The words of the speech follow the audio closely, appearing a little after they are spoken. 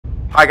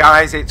Hi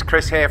guys, it's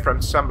Chris here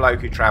from Some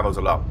Bloke Who Travels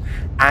a Lot,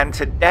 and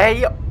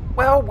today,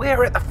 well,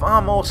 we're at the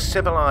far more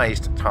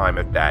civilised time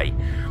of day.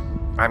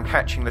 I'm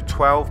catching the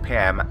 12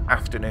 PM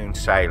afternoon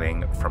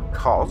sailing from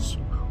Kos,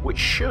 which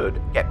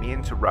should get me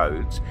into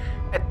Rhodes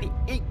at the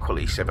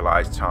equally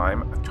civilised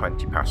time of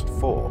 20 past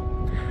 4.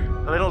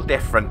 A little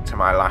different to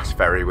my last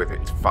ferry with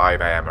its 5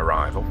 AM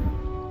arrival.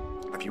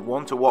 If you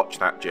want to watch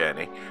that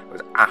journey, it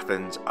was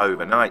Athens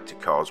overnight to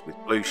Kos with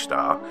Blue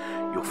Star.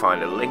 You'll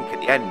find a link at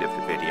the end of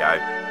the video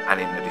and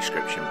in the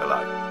description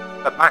below.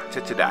 But back to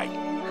today,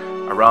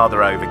 a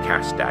rather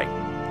overcast day.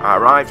 I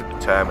arrived at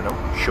the terminal,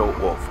 short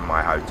walk from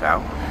my hotel,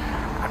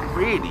 and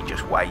really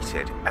just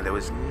waited, and there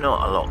was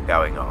not a lot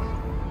going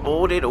on.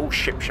 Boarded all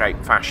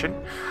shipshape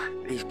fashion.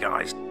 These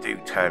guys do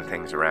turn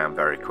things around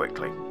very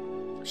quickly.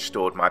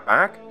 Stored my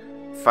bag,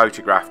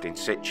 photographed in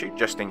situ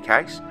just in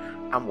case,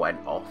 and went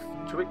off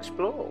to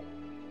explore.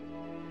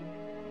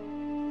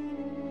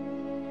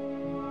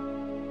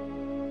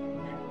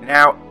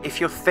 Now, if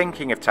you're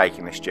thinking of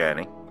taking this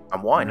journey,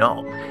 and why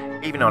not,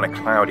 even on a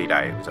cloudy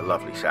day, it was a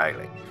lovely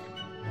sailing.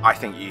 I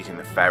think using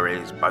the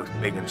ferries, both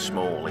big and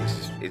small,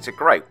 it's a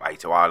great way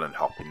to island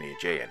hop in the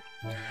Aegean.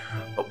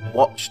 But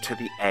watch to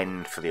the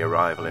end for the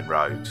arrival in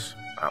Rhodes.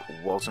 That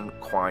wasn't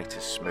quite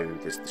as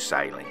smooth as the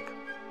sailing.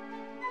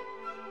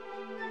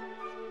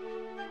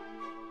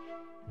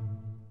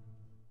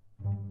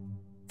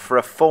 For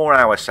a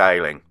 4-hour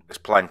sailing, there's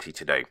plenty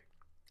to do,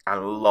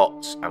 and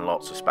lots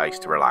of space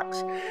to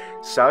relax.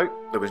 So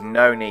there was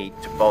no need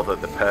to bother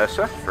the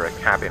purser for a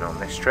cabin on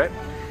this trip,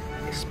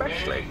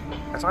 especially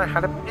as I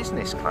had a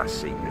business class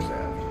seat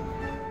reserved.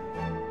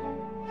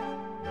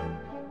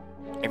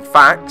 In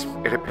fact,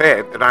 it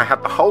appeared that I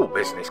had the whole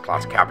business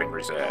class cabin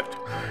reserved.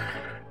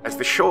 As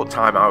the short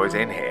time I was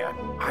in here,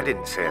 I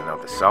didn't see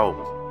another soul.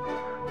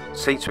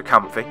 Seats were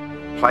comfy,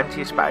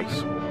 plenty of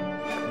space,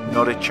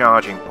 not a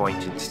charging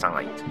point in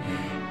sight.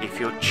 If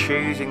you're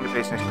choosing the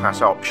business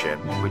class option,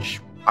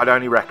 which I'd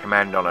only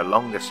recommend on a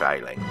longer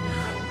sailing,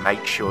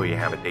 make sure you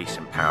have a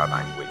decent power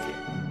bank with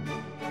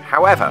you.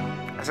 However,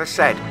 as I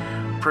said,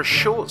 for a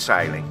short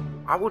sailing,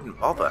 I wouldn't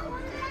bother.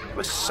 There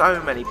were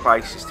so many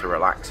places to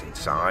relax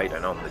inside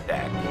and on the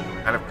deck,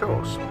 and of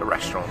course, the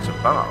restaurants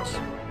and bars.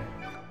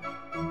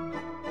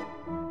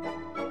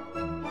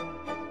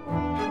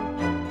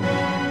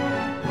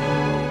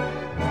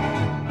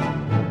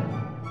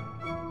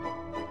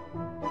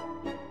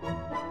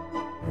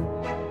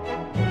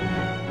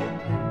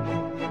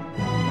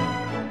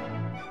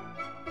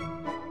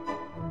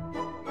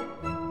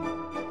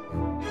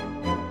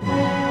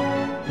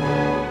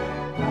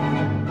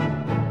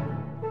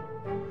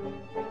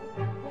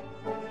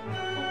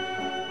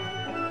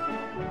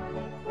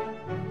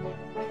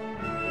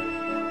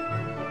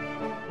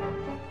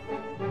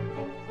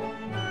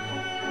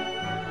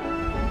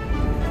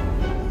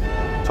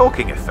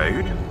 Talking of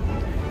food,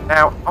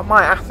 now on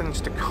my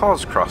Athens to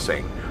Kos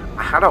crossing,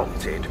 I had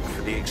opted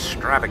for the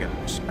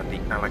extravagance of the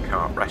a la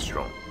carte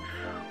restaurant,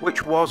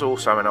 which was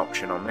also an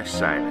option on this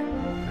sailing.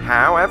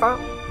 However,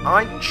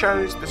 I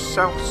chose the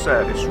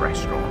self-service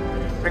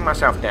restaurant to bring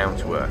myself down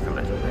to earth a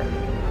little bit.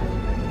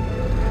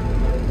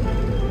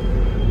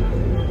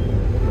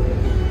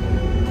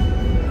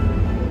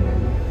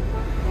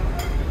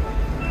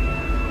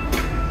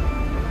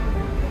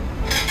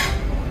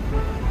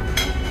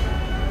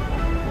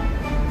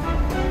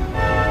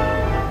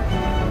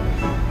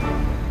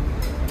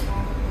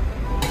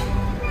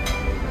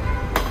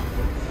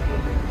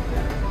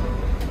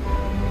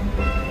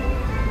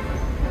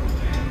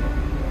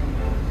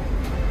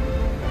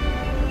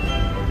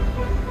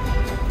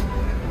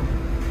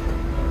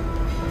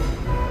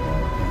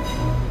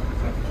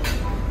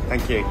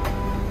 Thank you.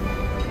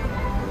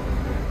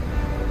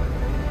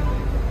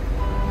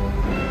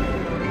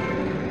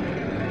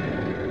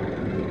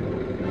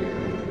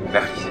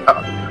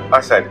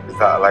 I said, is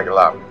that a leg of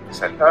lamb? He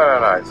said,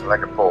 no, it's a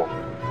leg of pork.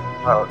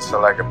 Oh, it's a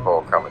leg of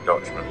pork, I'm a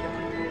Dutchman.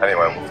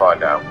 Anyway, we'll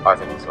find out. I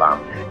think it's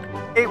lamb.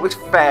 It was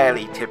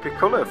fairly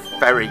typical of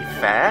ferry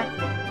fare,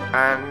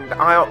 and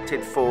I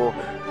opted for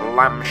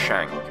lamb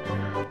shank,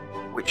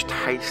 which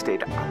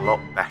tasted a lot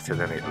better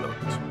than it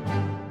looked.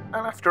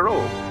 And after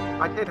all,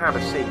 I did have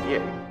a sea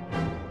view.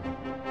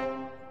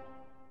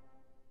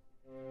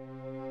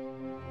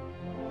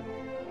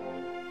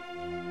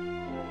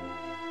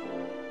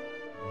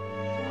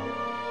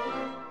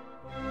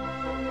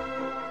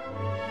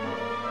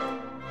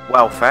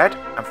 Well fed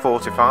and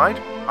fortified,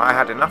 I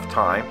had enough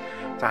time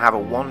to have a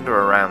wander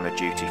around the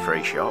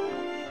duty-free shop.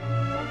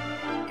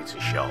 It's a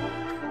shop.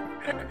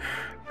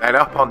 Then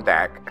up on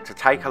deck to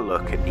take a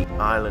look at the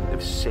island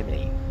of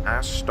Simi,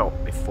 our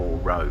stop before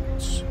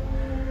Rhodes.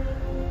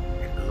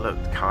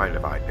 Looked kind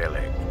of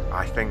idyllic.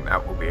 I think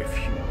that will be a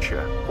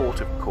future port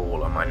of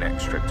call on my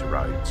next trip to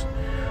Rhodes.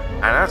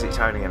 And as it's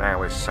only an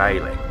hour's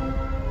sailing,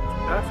 it's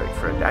perfect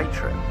for a day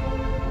trip.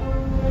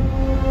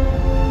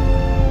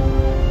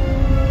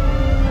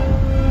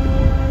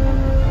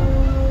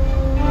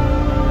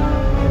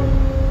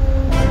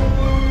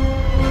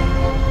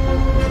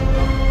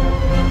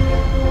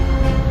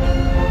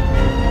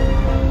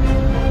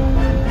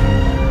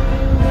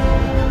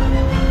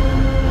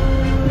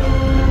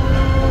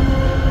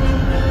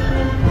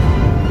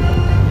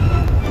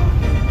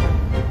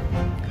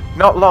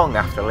 Not long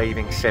after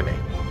leaving Simi,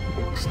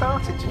 we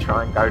started to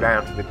try and go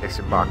down to the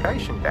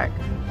disembarkation deck.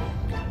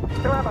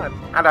 Still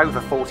had over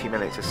 40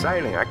 minutes of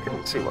sailing. I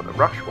couldn't see what the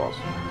rush was.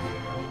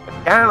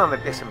 But down on the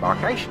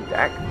disembarkation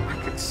deck,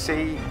 I could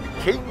see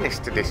the keenness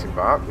to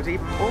disembark was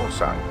even more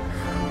so.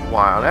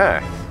 Why on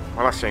earth?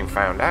 Well, I soon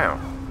found out.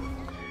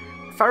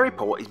 The ferry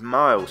port is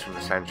miles from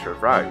the centre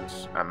of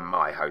Rhodes and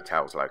my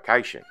hotel's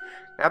location.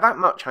 Now that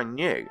much I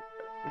knew,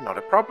 not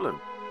a problem.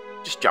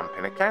 Just jump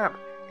in a cab.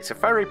 It's a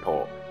ferry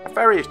port. A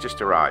ferry has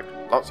just arrived.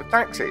 Lots of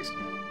taxis.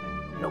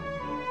 Nope,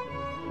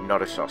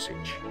 not a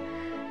sausage.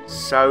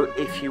 So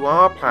if you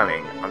are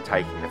planning on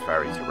taking the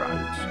ferry to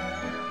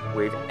Rhodes,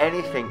 with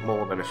anything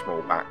more than a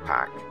small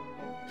backpack,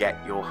 get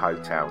your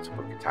hotel to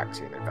book a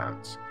taxi in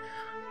advance.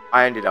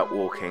 I ended up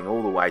walking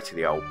all the way to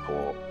the old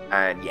port,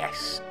 and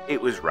yes,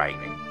 it was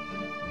raining.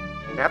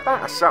 Now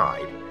that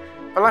aside,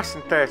 for less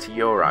than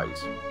 €30,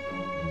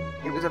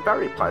 it was a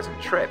very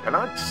pleasant trip, and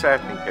I'd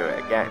certainly do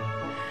it again.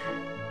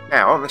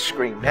 Now on the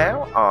screen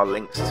now are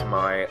links to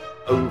my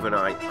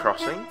overnight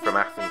crossing from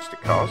Athens to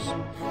Kos,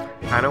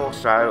 and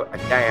also a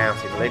day out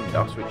in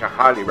Lindos, which I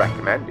highly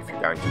recommend if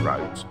you're going to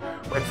Rhodes,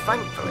 when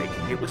thankfully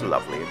it was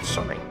lovely and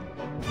sunny.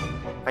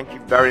 Thank you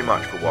very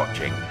much for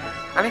watching,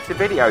 and if the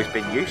video has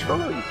been useful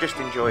or you've just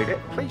enjoyed it,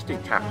 please do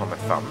tap on the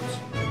thumbs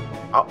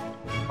up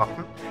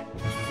button,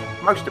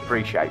 most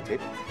appreciated,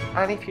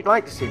 and if you'd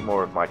like to see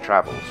more of my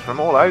travels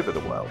from all over the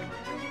world,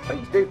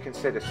 please do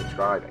consider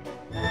subscribing.